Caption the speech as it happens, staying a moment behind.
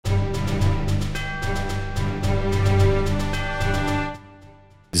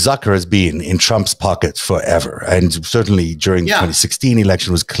Zucker has been in Trump's pocket forever. And certainly during the 2016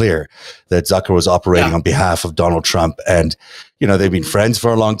 election was clear that Zucker was operating on behalf of Donald Trump. And, you know, they've been friends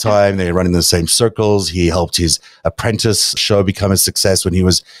for a long time. They're running the same circles. He helped his Apprentice show become a success when he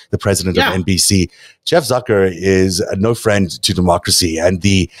was the president of NBC. Jeff Zucker is no friend to democracy. And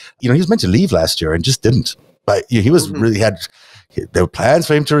he was meant to leave last year and just didn't. But he was there were plans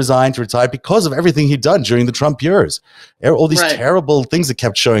for him to retire because of everything he'd done during the Trump years. All these terrible things that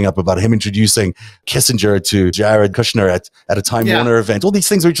kept showing up about him introducing Kissinger to Jared Kushner at a Time Warner event. All these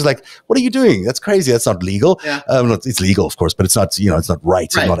things were just like, what are you doing? That's crazy. That's not legal. It's legal, of course, but it's not, it's not right.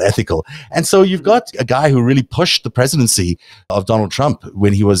 It's not ethical. And so you've got a guy who really pushed the presidency of Donald Trump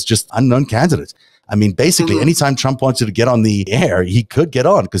when he was just unknown candidate. I mean, basically, anytime Trump wanted to get on the air, he could get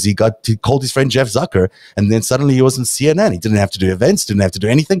on because he called his friend Jeff Zucker, and then suddenly he was on CNN. He didn't have to do events, didn't have to do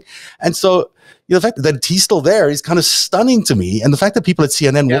anything. And so the fact that he's still there is kind of stunning to me. And the fact that people at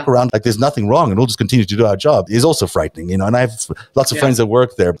CNN walk around like there's nothing wrong and we'll just continue to do our job is also frightening, And I have lots of friends that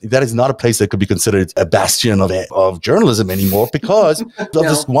work there. That is not a place that could be considered a bastion of journalism anymore because of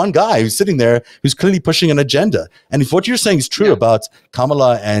this one guy who's sitting there who's clearly pushing an agenda. And if what you're saying is true about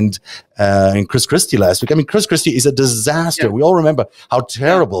Kamala and Chris Christie last week, I mean, Chris Christie is a disaster. We all remember how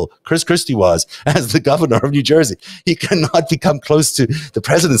terrible Chris Christie was as the governor of New Jersey. He cannot become close to the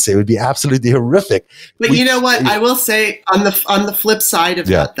presidency. It would be absolutely horrific. But you know what? I will say on the flip side of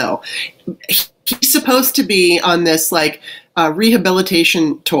that, though, he's supposed to be on this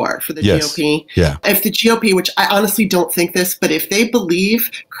rehabilitation tour for the GOP. If the GOP, which I honestly don't think this, but if they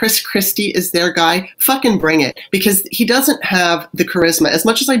believe Chris Christie is their guy, fucking bring it, because he doesn't have the charisma. As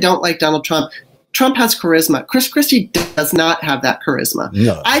much as I don't like Donald Trump, Trump has charisma. Chris Christie does not have that charisma.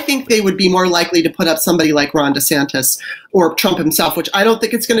 No. I think they would be more likely to put up somebody like Ron DeSantis or Trump himself, which I don't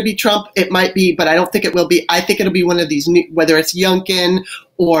think it's going to be Trump. It might be, but I don't think it will be. I think it'll be one of these new, whether it's Youngkin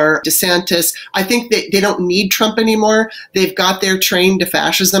or DeSantis. I think they don't need Trump anymore. They've got their train to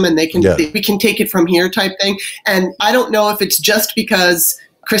fascism, and we can take it from here type thing. And I don't know if it's just because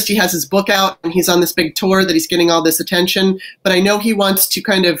Christie has his book out and he's on this big tour that he's getting all this attention, but I know he wants to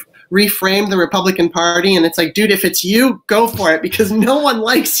kind of reframe the Republican Party, and it's like, dude, if it's you, go for it, because no one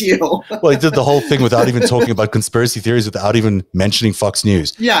likes you. Well, he did the whole thing without even talking about conspiracy theories, without even mentioning Fox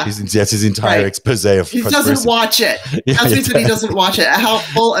News. That's his entire expose of he doesn't watch it. He doesn't watch it. How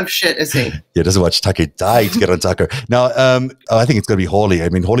full of shit is he? Yeah, doesn't watch Tucker. Died to get on Tucker. Now, I think it's going to be Hawley. I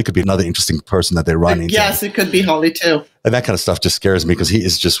mean, Hawley could be another interesting person that they run into. Yes, it could be Hawley too. And that kind of stuff just scares me because he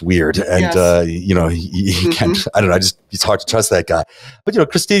is just weird. And, he can't, I don't know, it's hard to trust that guy. But,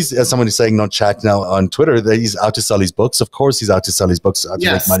 Christie's, as someone is saying on chat now on Twitter, that he's out to sell his books. Of course, he's out to sell his books, out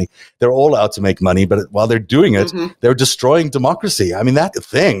to make money. They're all out to make money. But while they're doing it, they're destroying democracy. I mean, that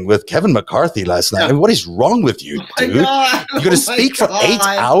thing with Kevin McCarthy last night. I mean, what is wrong with you, dude? You're going to speak for 8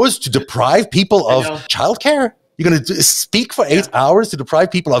 hours to deprive people of childcare? You're going to speak for 8 hours to deprive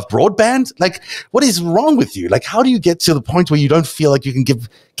people of broadband? Like, what is wrong with you? Like, how do you get to the point where you don't feel like you can give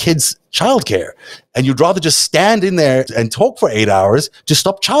kids childcare? And you'd rather just stand in there and talk for 8 hours to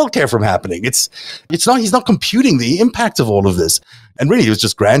stop childcare from happening. He's not computing the impact of all of this. And really, it was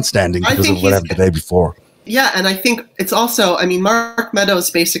just grandstanding because of what happened the day before. Yeah, and I think it's also, Mark Meadows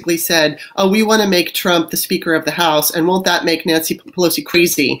basically said, we want to make Trump the Speaker of the House, and won't that make Nancy Pelosi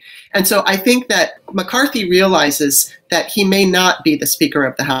crazy? And so I think that McCarthy realizes that he may not be the Speaker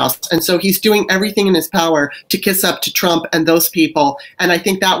of the House. And so he's doing everything in his power to kiss up to Trump and those people. And I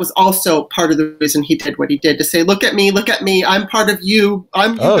think that was also part of the reason he did what he did, to say, look at me, I'm part of you,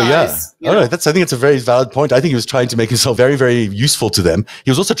 I'm you guys. Yeah. I think it's a very valid point. I think he was trying to make himself very, very useful to them.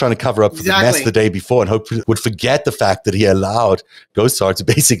 He was also trying to cover up for the mess the day before and hope would forget the fact that he allowed Gosar to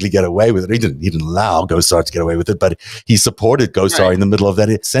basically get away with it. He didn't allow Gosar to get away with it, but he supported Gosar in the middle of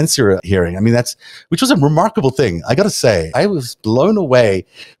that censure hearing. I mean, which was a remarkable thing. I got to say, I was blown away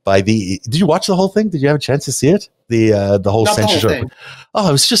by did you watch the whole thing? Did you have a chance to see it? The whole censorship. Oh,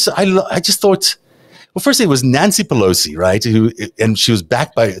 it was just, I just thought, well, firstly, it was Nancy Pelosi, right? And she was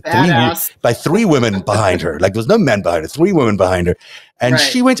backed by three women behind her. Like, there was no men behind her, 3 women behind her. And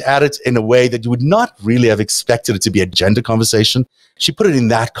she went at it in a way that you would not really have expected it to be a gender conversation. She put it in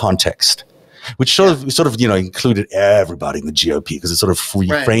that context, which sort of included everybody in the GOP, because it sort of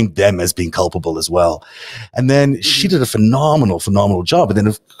framed them as being culpable as well. And then she did a phenomenal job. And then,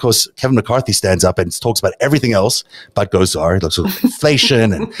 of course, Kevin McCarthy stands up and talks about everything else but Gosar, like sort of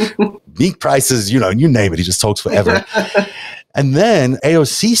inflation and meat prices, you name it. He just talks forever. And then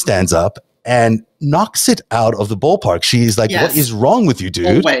AOC stands up and knocks it out of the ballpark. She's like, what is wrong with you,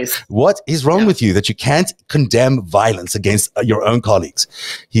 dude? Always. What is wrong with you that you can't condemn violence against your own colleagues?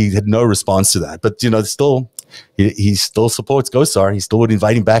 He had no response to that. But, still, He still supports Gosar. He still would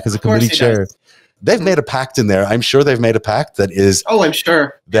invite him back as a committee chair. Does. They've made a pact in there. I'm sure they've made a pact that is. Oh, I'm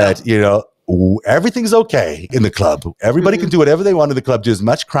sure. That, everything's okay in the club. Everybody can do whatever they want in the club. Do as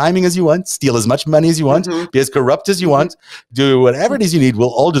much criming as you want. Steal as much money as you want. Be as corrupt as you want. Do whatever it is you need. We'll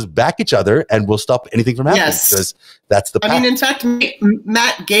all just back each other and we'll stop anything from happening. Yes. Because that's the pact. I mean, in fact,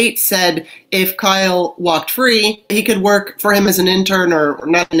 Matt Gaetz said if Kyle walked free, he could work for him as an intern or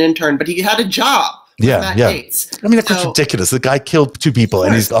not an intern, but he had a job. Matt Gaetz. I mean, that's just ridiculous. The guy killed 2 people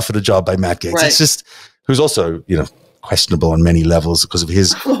and he's offered a job by Matt Gaetz. Right. It's just, who's also, questionable on many levels because of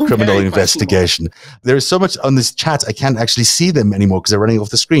his criminal investigation. There is so much on this chat, I can't actually see them anymore because they're running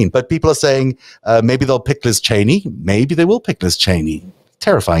off the screen. But people are saying maybe they'll pick Liz Cheney. Maybe they will pick Liz Cheney.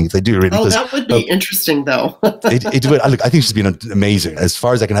 Terrifying if they do, really. Oh, that would be interesting, though. it would. Look, I think she's been amazing. As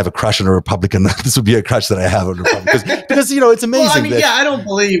far as I can have a crush on a Republican, this would be a crush that I have on a Republican. Because it's amazing. Well, I mean, I don't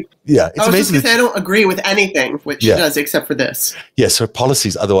believe. Yeah, it's amazing. I don't agree with anything which she does except for this. Yes, her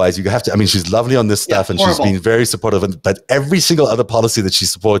policies. Otherwise, you have to. I mean, she's lovely on this stuff, and horrible. She's been very supportive. But every single other policy that she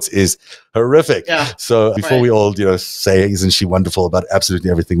supports is horrific. Yeah. So before we all, say, isn't she wonderful about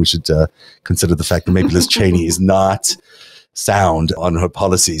absolutely everything, we should consider the fact that maybe Liz Cheney is not sound on her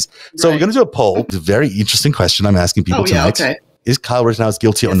policies. So we're going to do a poll. It's a very interesting question I'm asking people tonight. Okay. Is Kyle Rittenhouse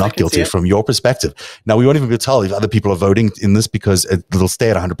guilty or not guilty from your perspective? Now, we won't even be able to tell if other people are voting in this because it'll stay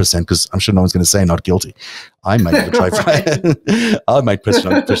at 100% because I'm sure no one's going to say not guilty. I might even try. I might push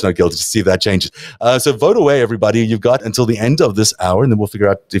not guilty to see if that changes. So vote away, everybody. You've got until the end of this hour, and then we'll figure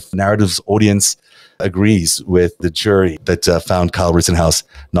out if Narrative's audience agrees with the jury that found Kyle Rittenhouse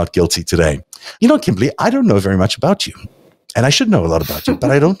not guilty today. Kimberley, I don't know very much about you. And I should know a lot about you,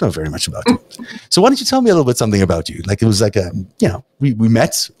 but I don't know very much about you. So why don't you tell me a little bit something about you? Like it was like we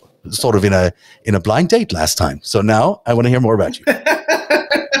met sort of in a blind date last time. So now I want to hear more about you.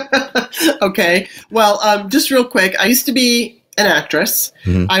 Okay. Well, just real quick, I used to be an actress.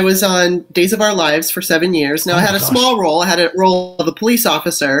 I was on Days of Our Lives for 7 years. Now I had a small role. I had a role of a police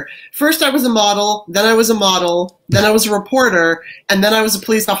officer. First I was a model, then I was a model, then I was a reporter, and then I was a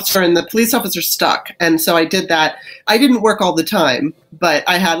police officer, and the police officer stuck. And so I did that. I didn't work all the time, but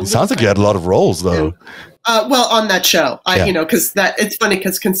I had... It sounds like you had a lot of roles, though. Well, on that show, because it's funny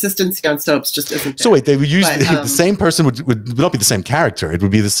because consistency on soaps just isn't there. So wait, they would use the same person would not be the same character. It would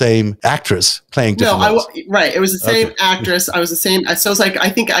be the same actress playing different roles. Right. It was the same actress. I was the same. So it was like, I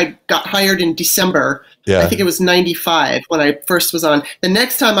think I got hired in December. Yeah. I think it was 95 when I first was on. The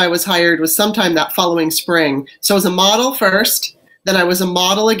next time I was hired was sometime that following spring. So I was a model first, then I was a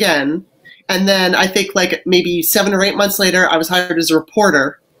model again. And then I think like maybe 7 or 8 months later, I was hired as a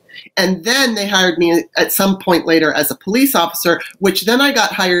reporter. And then they hired me at some point later as a police officer, which then I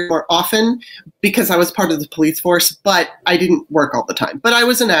got hired more often because I was part of the police force, but I didn't work all the time. But I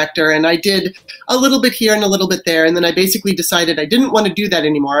was an actor and I did a little bit here and a little bit there. And then I basically decided I didn't want to do that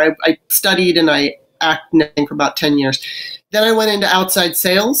anymore. I studied and I acted for about 10 years. Then I went into outside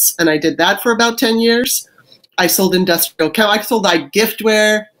sales and I did that for about 10 years. I sold I sold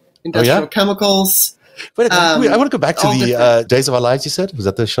giftware, industrial chemicals. But I want to go back to the Days of Our Lives, you said? Was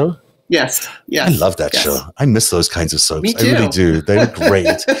that the show? Yes. I love that show. I miss those kinds of soaps. Me too. I really do. They were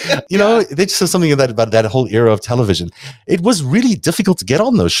great. They just said something about that whole era of television. It was really difficult to get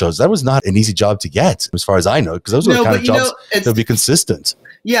on those shows. That was not an easy job to get, as far as I know, because those were the kind of jobs that would be consistent.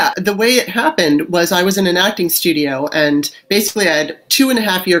 Yeah, the way it happened was I was in an acting studio, and basically I had a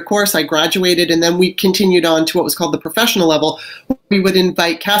 2.5-year course. I graduated, and then we continued on to what was called the professional level. We would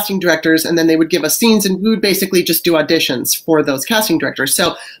invite casting directors, and then they would give us scenes, and we would basically just do auditions for those casting directors.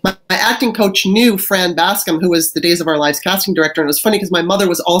 So my acting coach knew Fran Bascom, who was the Days of Our Lives casting director, and it was funny because my mother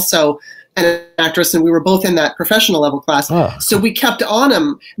was also an actress, and we were both in that professional level class. So we kept on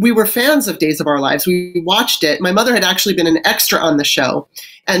him. We were fans of Days of Our Lives. We watched it. My mother had actually been an extra on the show.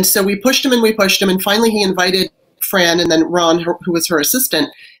 And so we pushed him, and finally he invited Fran and then Ron, who was her assistant.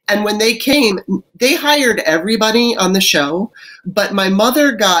 And when they came, they hired everybody on the show, but my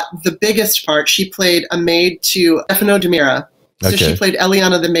mother got the biggest part. She played a maid to Stefano Demira. So she played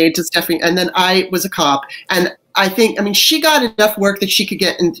Eliana the maid to Stephanie, and then I was a cop. And she got enough work that she could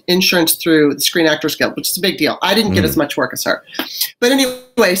get insurance through the Screen Actors Guild, which is a big deal. I didn't get as much work as her. But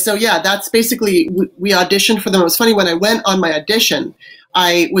anyway, so that's basically, we auditioned for them. It was funny, when I went on my audition,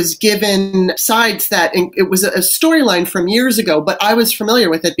 I was given sides that it was a storyline from years ago, but I was familiar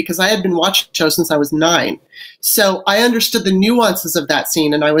with it because I had been watching the show since I was 9. So I understood the nuances of that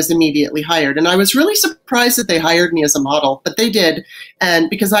scene, and I was immediately hired. And I was really surprised that they hired me as a model, but they did. And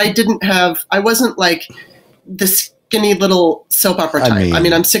because I wasn't like the skinny little soap opera type. I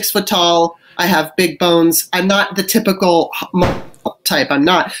mean, I'm 6 foot tall. I have big bones. I'm not the typical model. type. I'm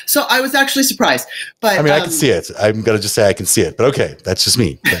not. So I was actually surprised. But I mean, I can see it. I'm going to just say I can see it. But okay, that's just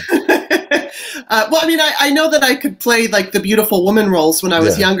me. Well, I mean, I know that I could play like the beautiful woman roles when I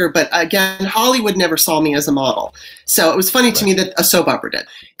was younger, but again, Hollywood never saw me as a model. So it was funny to me that a soap opera did.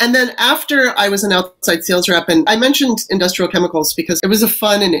 And then after I was an outside sales rep, and I mentioned industrial chemicals because it was a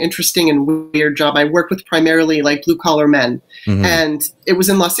fun and interesting and weird job. I worked with primarily like blue collar men, and it was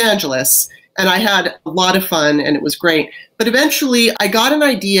in Los Angeles. And I had a lot of fun and it was great. But eventually I got an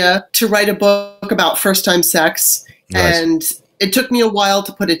idea to write a book about first time sex. Nice. And it took me a while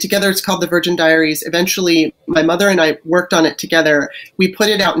to put it together. It's called The Virgin Diaries. Eventually, my mother and I worked on it together. We put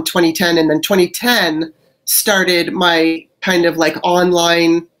it out in 2010, and then 2010 started my kind of like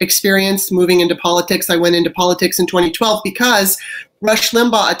online experience moving into politics. I went into politics in 2012 because Rush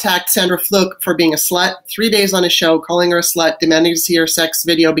Limbaugh attacked Sandra Fluke for being a slut, 3 days on a show, calling her a slut, demanding to see her sex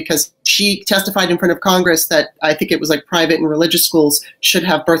video because she testified in front of Congress that I think it was like private and religious schools should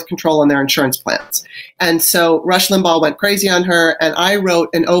have birth control on their insurance plans. And so Rush Limbaugh went crazy on her, and I wrote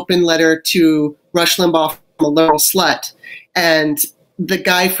an open letter to Rush Limbaugh from a liberal slut. And the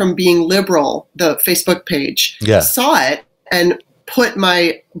guy from Being Liberal, the Facebook page, saw it and put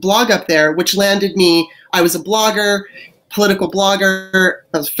my blog up there, which landed me. I was a blogger, political blogger,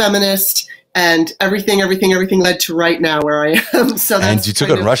 I was a feminist, and everything led to right now where I am. So that's and you took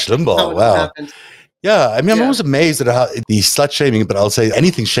on Rush Limbaugh. Wow. Yeah, I mean, I'm always amazed at how the slut shaming, but I'll say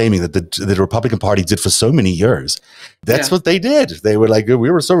anything shaming that the Republican Party did for so many years. That's what they did. They were like, we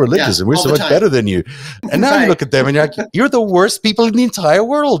were so religious and we're so much better than you. And now you look at them and you're like, you're the worst people in the entire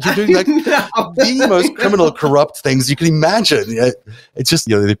world. You're doing like the most criminal, corrupt things you can imagine. It's just,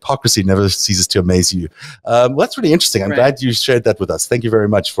 the hypocrisy never ceases to amaze you. Well, that's really interesting. I'm glad you shared that with us. Thank you very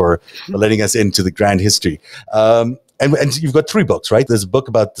much for letting us into the grand history. And you've got 3 books, right? There's a book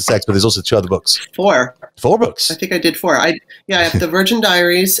about the sex, but there's also 2 other books. 4 books. I think I did 4. I have The Virgin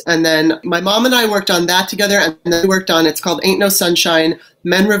Diaries, and then my mom and I worked on that together, and then we worked on, it's called Ain't No Sunshine,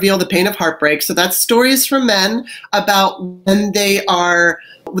 Men Reveal the Pain of Heartbreak. So that's stories from men about when they've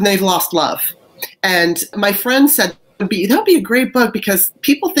lost love. And my friend said, that would be a great book because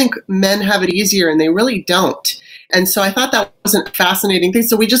people think men have it easier, and they really don't. And so I thought that was a fascinating thing.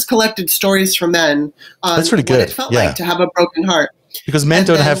 So we just collected stories from men on That's really good. What it felt like to have a broken heart. Because men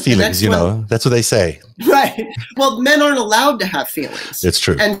don't have feelings, that's what they say. Right. Well, men aren't allowed to have feelings. It's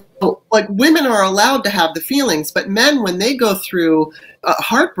true. And like women are allowed to have the feelings, but men, when they go through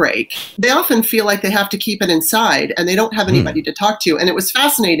heartbreak, they often feel like they have to keep it inside and they don't have anybody to talk to. And it was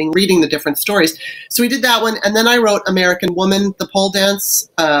fascinating reading the different stories. So we did that one. And then I wrote American Woman, the Pole Dance,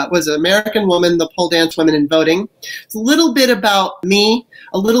 American Woman, the Pole Dance, Women in Voting. It's a little bit about me,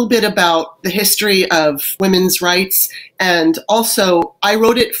 a little bit about the history of women's rights. And also I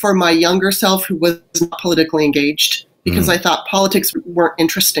wrote it for my younger self who was not politically engaged, because I thought politics weren't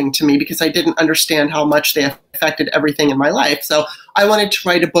interesting to me because I didn't understand how much they affected everything in my life. So I wanted to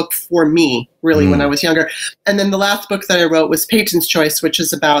write a book for me, really, when I was younger. And then the last book that I wrote was Peyton's Choice, which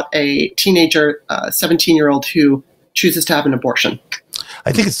is about a teenager, 17-year-old who chooses to have an abortion.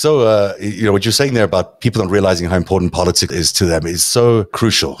 I think it's so, what you're saying there about people not realizing how important politics is to them is so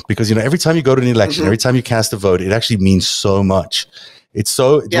crucial because, every time you go to an election, every time you cast a vote, it actually means so much.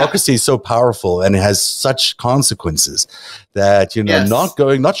 Democracy is so powerful and it has such consequences that,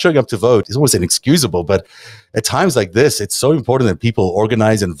 not showing up to vote is almost inexcusable. But at times like this, it's so important that people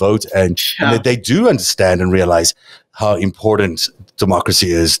organize and vote and that they do understand and realize how important democracy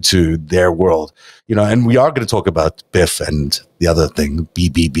is to their world. And we are going to talk about Biff and the other thing,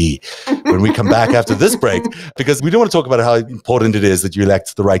 BBB, when we come back after this break, because we don't want to talk about how important it is that you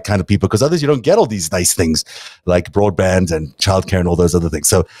elect the right kind of people, because others you don't get all these nice things like broadband and childcare and all those other things.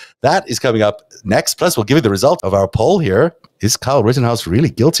 So that is coming up next. Plus, we'll give you the result of our poll here. Is Kyle Rittenhouse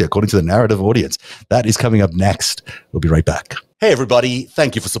really guilty, according to the Narrative audience? That is coming up next. We'll be right back. Hey, everybody.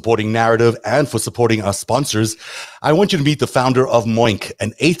 Thank you for supporting Narrative and for supporting our sponsors. I want you to meet the founder of Moink,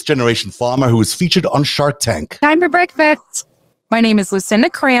 an 8th-generation farmer who was featured on Shark Tank. Time for breakfast. My name is Lucinda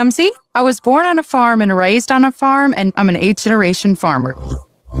Cramsey. I was born on a farm and raised on a farm, and I'm an 8th-generation farmer.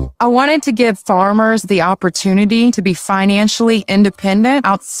 I wanted to give farmers the opportunity to be financially independent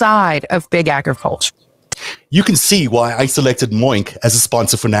outside of big agriculture. You can see why I selected Moink as a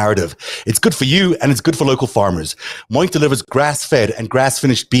sponsor for Narrative. It's good for you and it's good for local farmers. Moink delivers grass-fed and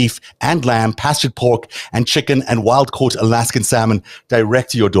grass-finished beef and lamb, pastured pork and chicken and wild-caught Alaskan salmon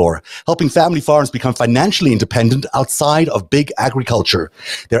direct to your door, helping family farms become financially independent outside of big agriculture.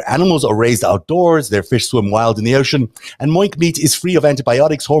 Their animals are raised outdoors, their fish swim wild in the ocean, and Moink meat is free of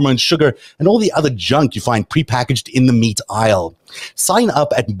antibiotics, hormones, sugar, and all the other junk you find prepackaged in the meat aisle. Sign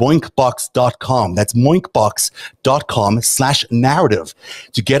up at moinkbox.com. That's moinkbox.com moinkbox.com/narrative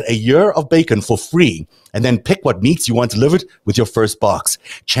to get a year of bacon for free. And then pick what meats you want delivered with your first box.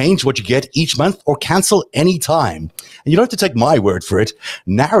 Change what you get each month or cancel anytime. And you don't have to take my word for it.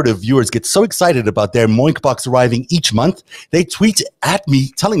 Narrative viewers get so excited about their Moink Box arriving each month, they tweet at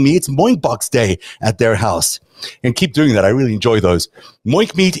me telling me it's Moink Box Day at their house. And keep doing that. I really enjoy those.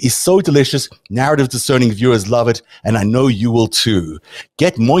 Moink meat is so delicious. Narrative discerning viewers love it, and I know you will too.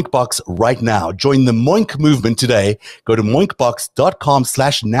 Get Moink Box right now. Join the Moink movement today. Go to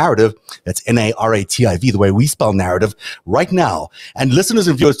moinkbox.com/narrative. That's NARATIV, the way we spell narrative, right now. And listeners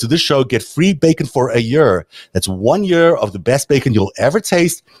and viewers to this show get free bacon for a year. That's 1 year of the best bacon you'll ever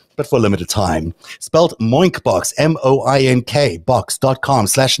taste, but for a limited time. Spelled Moinkbox, MOINK,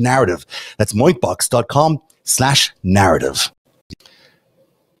 box.com/narrative. That's moinkbox.com/narrative.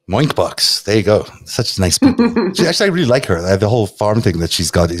 Moinkbox, there you go. Such nice people. Actually, I really like her. The whole farm thing that she's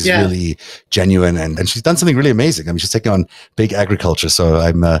got is really genuine, and she's done something really amazing. I mean, she's taking on big agriculture, so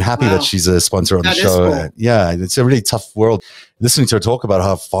I'm happy that she's a sponsor on the show. Cool. Yeah, it's a really tough world. Listening to her talk about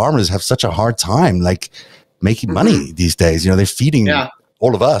how farmers have such a hard time, like making money these days. You know, they're feeding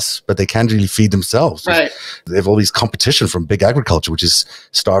all of us, but they can't really feed themselves. Right. They have all these competition from big agriculture, which is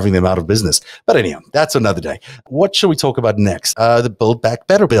starving them out of business. But anyhow, that's another day. What should we talk about next? The Build Back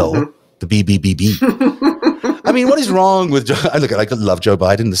Better bill, the BBBB. I mean, what is wrong with Joe? I love Joe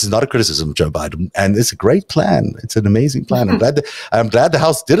Biden. This is not a criticism of Joe Biden, and it's a great plan. It's an amazing plan. I'm glad the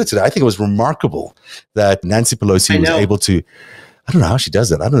House did it today. I think it was remarkable that Nancy Pelosi was able to. I don't know how she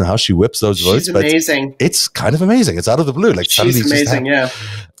does it. I don't know how she whips those votes. She's amazing. But it's kind of amazing. It's out of the blue. Like she's amazing,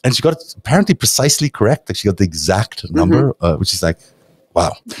 And she got it apparently precisely correct. Like she got the exact number, which is like,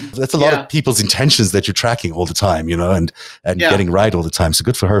 wow. That's a lot of people's intentions that you're tracking all the time, you know, and getting right all the time. So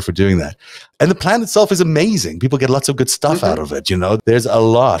good for her for doing that. And the plan itself is amazing. People get lots of good stuff out of it, you know. There's a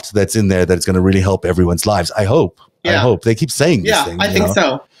lot that's in there that's going to really help everyone's lives. I hope. I hope. They keep saying this thing. I think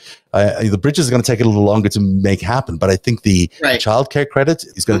so. The bridges are going to take a little longer to make happen, but I think the childcare credit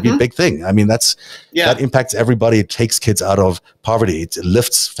is going to be a big thing. I mean, that impacts everybody. It takes kids out of poverty. It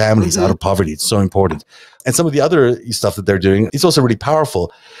lifts families out of poverty. It's so important. And some of the other stuff that they're doing is also really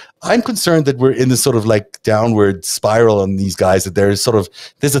powerful. I'm concerned that we're in this sort of like downward spiral on these guys, that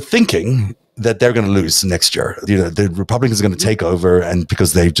there's a thinking that they're going to lose next year. You know, the Republicans are going to take over, and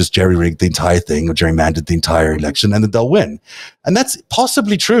because they've just jerry-rigged the entire thing or gerrymandered the entire election, and then they'll win. And that's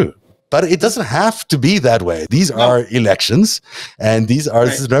possibly true. But it doesn't have to be that way. These are elections, and this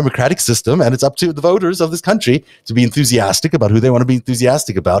is a democratic system, and it's up to the voters of this country to be enthusiastic about who they want to be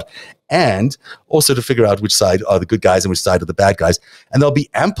enthusiastic about, and also to figure out which side are the good guys and which side are the bad guys. And there'll be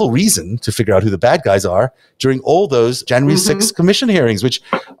ample reason to figure out who the bad guys are during all those January 6th commission hearings, which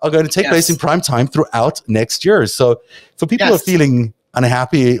are going to take place in prime time throughout next year. So for people who are feeling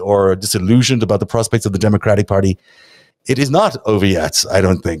unhappy or disillusioned about the prospects of the Democratic Party, it is not over yet, I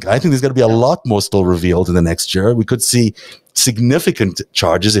don't think. I think there's going to be a lot more still revealed in the next year. We could see significant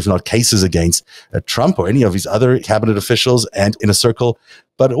charges, if not cases, against Trump or any of his other cabinet officials and inner circle.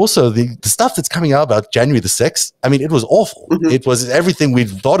 But also the stuff that's coming out about January the 6th, I mean, it was awful. It was everything we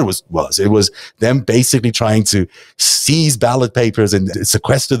thought it was. It was them basically trying to seize ballot papers and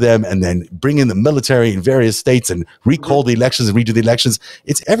sequester them and then bring in the military in various states and recall the elections and redo the elections.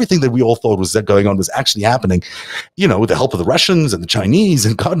 It's everything that we all thought was going on was actually happening, you know, with the help of the Russians and the Chinese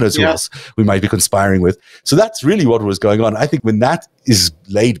and God knows who else we might be conspiring with. So that's really what was going on. I think when that is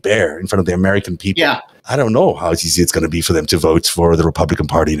laid bare in front of the American people, I don't know how easy it's going to be for them to vote for the Republican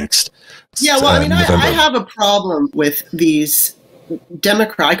Party next. I have a problem with these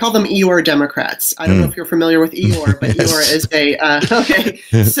Democrat. I call them Eeyore Democrats. I don't know if you're familiar with Eeyore, but Eeyore is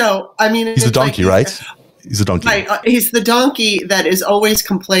a So I mean, he's a donkey, right? He's a donkey. Right. He's the donkey that is always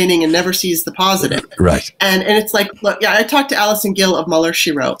complaining and never sees the positive. Right. And it's like, look, I talked to Allison Gill of Mueller,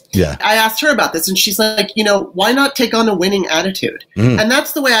 She Wrote. Yeah. I asked her about this, and she's like, you know, why not take on a winning attitude? And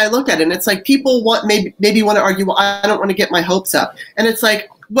that's the way I look at it. And it's like, people maybe want to argue, well, I don't want to get my hopes up. And it's like,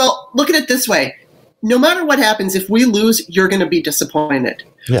 well, look at it this way. No matter what happens, if we lose, you're going to be disappointed.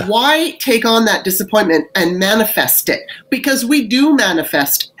 Yeah. Why take on that disappointment and manifest it? Because we do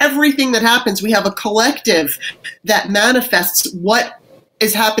manifest everything that happens. We have a collective that manifests what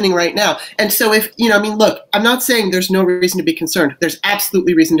is happening right now. And so if, you know, I mean, look, I'm not saying there's no reason to be concerned. There's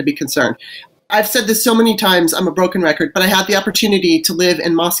absolutely reason to be concerned. I've said this so many times, I'm a broken record, but I had the opportunity to live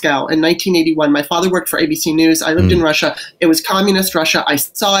in Moscow in 1981. My father worked for ABC News. I lived in Russia. It was communist Russia. I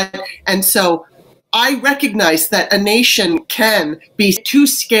saw it. And so I recognize that a nation can be too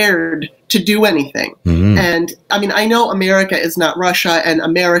scared to do anything. Mm-hmm. And I mean, I know America is not Russia and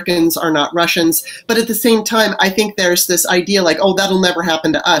Americans are not Russians, but at the same time, I think there's this idea like, oh, that'll never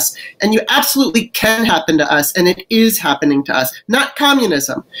happen to us. And you absolutely can happen to us, and it is happening to us. Not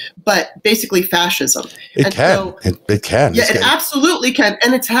communism, but basically fascism. It can. So, it can. Yeah, it absolutely can.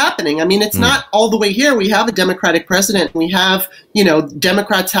 And it's happening. I mean, it's not all the way here. We have a Democratic president. We have,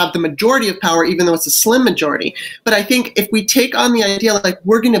 Democrats have the majority of power, even though it's a slim majority. But I think if we take on the idea like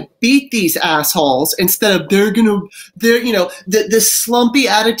we're going to beat these assholes instead of this slumpy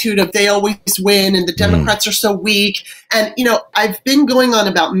attitude of they always win and the Democrats are so weak. And, I've been going on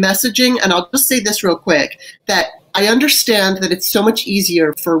about messaging, and I'll just say this real quick, that I understand that it's so much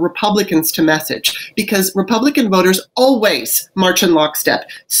easier for Republicans to message because Republican voters always march in lockstep.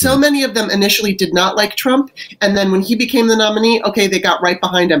 So many of them initially did not like Trump, and then when he became the nominee, okay, they got right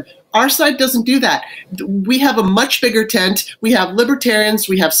behind him. Our side doesn't do that. We have a much bigger tent. We have libertarians,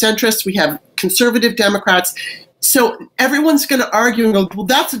 we have centrists, we have conservative Democrats. So everyone's going to argue and go, well,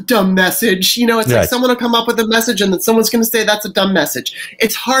 that's a dumb message. It's like someone will come up with a message and then someone's going to say that's a dumb message.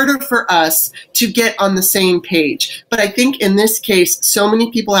 It's harder for us to get on the same page. But I think in this case, so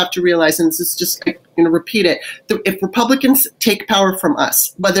many people have to realize, and this is just going to repeat it, that if Republicans take power from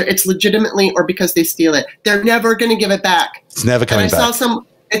us, whether it's legitimately or because they steal it, they're never going to give it back. It's never coming back.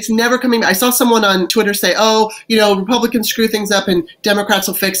 It's never coming back. I saw someone on Twitter say, Republicans screw things up and Democrats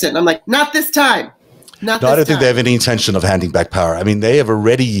will fix it. And I'm like, not this time. I don't think they have any intention of handing back power. I mean, they have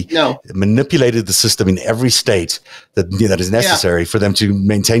already manipulated the system in every state that is necessary for them to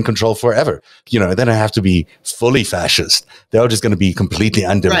maintain control forever. They don't have to be fully fascist. They're just going to be completely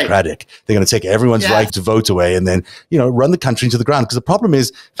undemocratic. Right. They're going to take everyone's right to vote away and then, run the country into the ground. Because the problem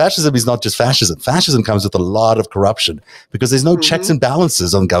is fascism is not just fascism. Fascism comes with a lot of corruption because there's no checks and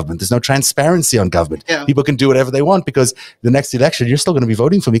balances on government. There's no transparency on government. Yeah. People can do whatever they want because the next election, you're still going to be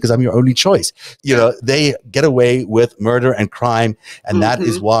voting for me because I'm your only choice. They get away with murder and crime, and that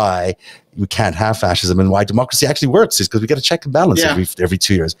is why we can't have fascism and why democracy actually works is because we get a check and balance every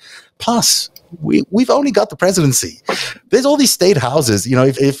 2 years. Plus, we've only got the presidency. There's all these state houses.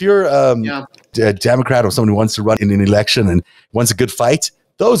 If you're a Democrat or someone who wants to run in an election and wants a good fight,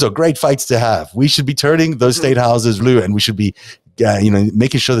 those are great fights to have. We should be turning those state houses blue, and we should be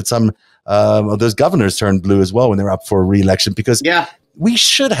making sure that some of those governors turn blue as well when they're up for re-election because we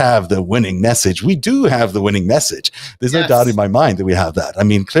should have the winning message. We do have the winning message. There's no doubt in my mind that we have that. I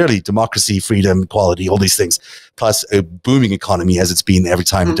mean, clearly democracy, freedom, equality, all these things, plus a booming economy as it's been every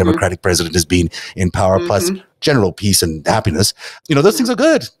time a Democratic president has been in power, plus general peace and happiness. Those things are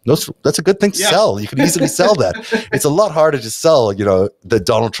good. That's a good thing to sell. You can easily sell that. It's a lot harder to sell, the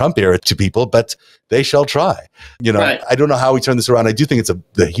Donald Trump era to people, but they shall try. I don't know how we turn this around. I do think it's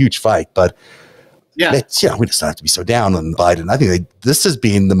a huge fight, but we just don't have to be so down on Biden. I think this has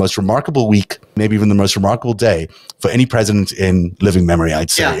been the most remarkable week, maybe even the most remarkable day for any president in living memory, I'd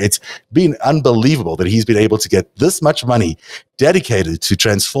say. It's been unbelievable that he's been able to get this much money dedicated to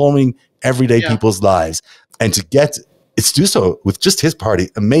transforming everyday people's lives and to do so with just his party.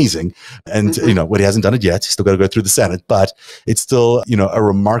 Amazing. And, what he hasn't done it yet, he's still got to go through the Senate, but it's still, a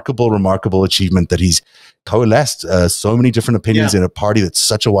remarkable achievement that he's coalesced so many different opinions in a party that's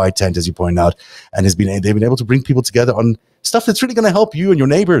such a wide tent, as you point out, and they've been able to bring people together on stuff that's really going to help you and your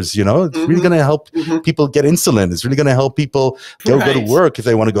neighbors. It's really going to help people get insulin. It's really going to help people go to work if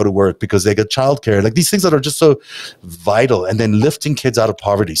they want to go to work because they get childcare. Like these things that are just so vital, and then lifting kids out of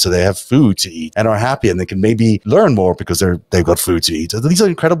poverty so they have food to eat and are happy and they can maybe learn more because they've got food to eat. These are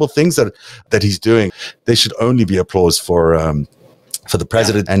incredible things that he's doing. They should only be applause for the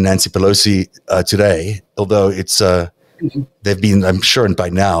president and Nancy Pelosi today, although it's they've been, I'm sure, by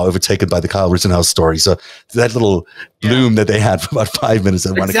now overtaken by the Kyle Rittenhouse story. So that little bloom that they had for about 5 minutes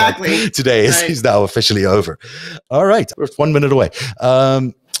at 1 o'clock today is now officially over. All right, we're 1 minute away.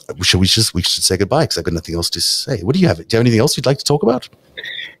 We should say goodbye because I've got nothing else to say. What do you have? Do you have anything else you'd like to talk about?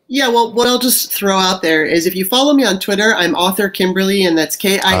 Yeah, well, what I'll just throw out there is if you follow me on Twitter, I'm author Kimberley, and that's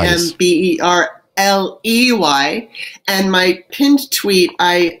KIMBERLEY. And my pinned tweet,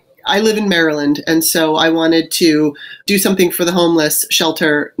 I live in Maryland, and so I wanted to do something for the homeless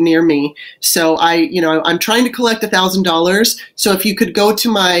shelter near me. So I'm trying to collect $1,000. So if you could go to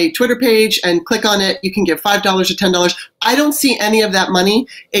my Twitter page and click on it, you can give $5 or $10. I don't see any of that money.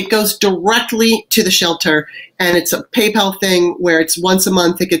 It goes directly to the shelter, and it's a PayPal thing where it's once a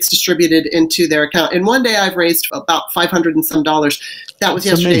month it gets distributed into their account. And one day I've raised about $500 and some dollars. That was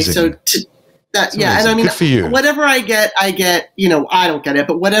yesterday. Amazing. So And I mean, good for you. Whatever I get, I don't get it,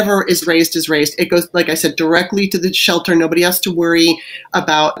 but whatever is raised is raised. It goes, like I said, directly to the shelter. Nobody has to worry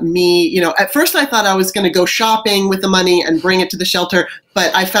about me. At first I thought I was going to go shopping with the money and bring it to the shelter,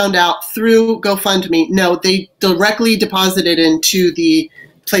 but I found out through GoFundMe, no, they directly deposit it into the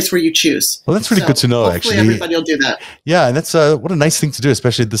place where you choose. Well, that's really good to know, hopefully actually. Everybody will do that. Yeah, and that's what a nice thing to do,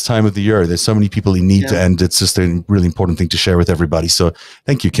 especially at this time of the year. There's so many people in need, and it's just a really important thing to share with everybody. So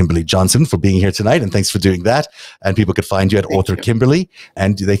thank you, Kimberley Johnson, for being here tonight, and thanks for doing that. And people could find you at Author Kimberley,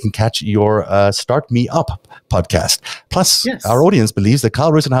 and they can catch your Start Me Up podcast. Plus, our audience believes that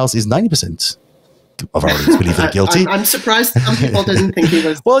Kyle Rittenhouse is 90% of our audience believe they're guilty. I'm surprised some people didn't think he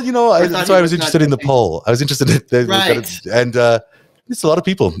was. Well, that's why I was interested in the poll. I was interested in and it's a lot of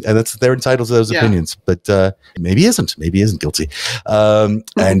people, and they're entitled to those opinions. But maybe he isn't guilty,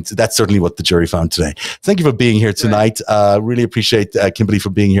 and that's certainly what the jury found today. Thank you for being here tonight. Really appreciate Kimberley for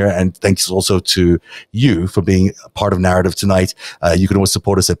being here, and thanks also to you for being a part of Narrative tonight. You can always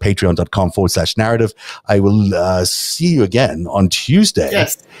support us at patreon.com/narrative. I will see you again on Tuesday.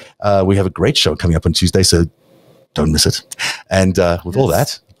 Yes, we have a great show coming up on Tuesday, so don't miss it. And with all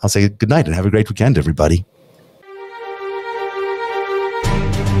that, I'll say good night and have a great weekend, everybody.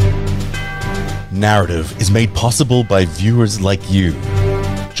 Narrative is made possible by viewers like you.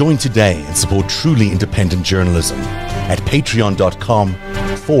 Join today and support truly independent journalism at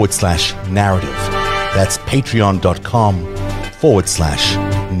patreon.com/narrative. That's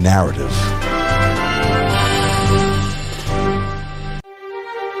patreon.com/narrative.